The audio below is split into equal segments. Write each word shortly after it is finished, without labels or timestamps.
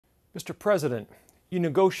Mr. President, you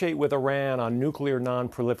negotiate with Iran on nuclear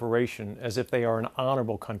non-proliferation as if they are an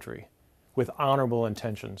honorable country with honorable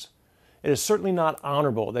intentions. It is certainly not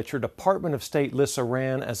honorable that your Department of State lists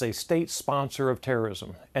Iran as a state sponsor of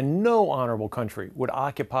terrorism, and no honorable country would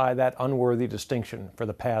occupy that unworthy distinction for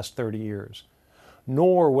the past 30 years.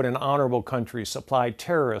 Nor would an honorable country supply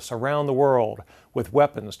terrorists around the world with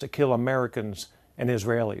weapons to kill Americans and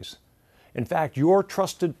Israelis. In fact, your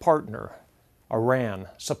trusted partner, Iran,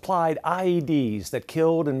 supplied IEDs that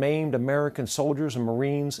killed and maimed American soldiers and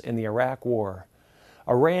Marines in the Iraq War.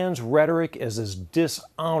 Iran's rhetoric is as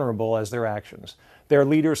dishonorable as their actions. Their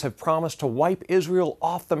leaders have promised to wipe Israel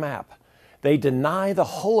off the map. They deny the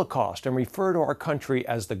Holocaust and refer to our country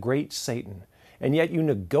as the Great Satan. And yet you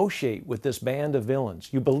negotiate with this band of villains.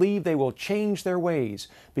 You believe they will change their ways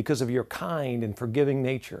because of your kind and forgiving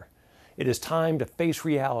nature. It is time to face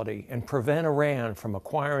reality and prevent Iran from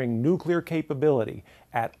acquiring nuclear capability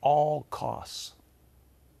at all costs.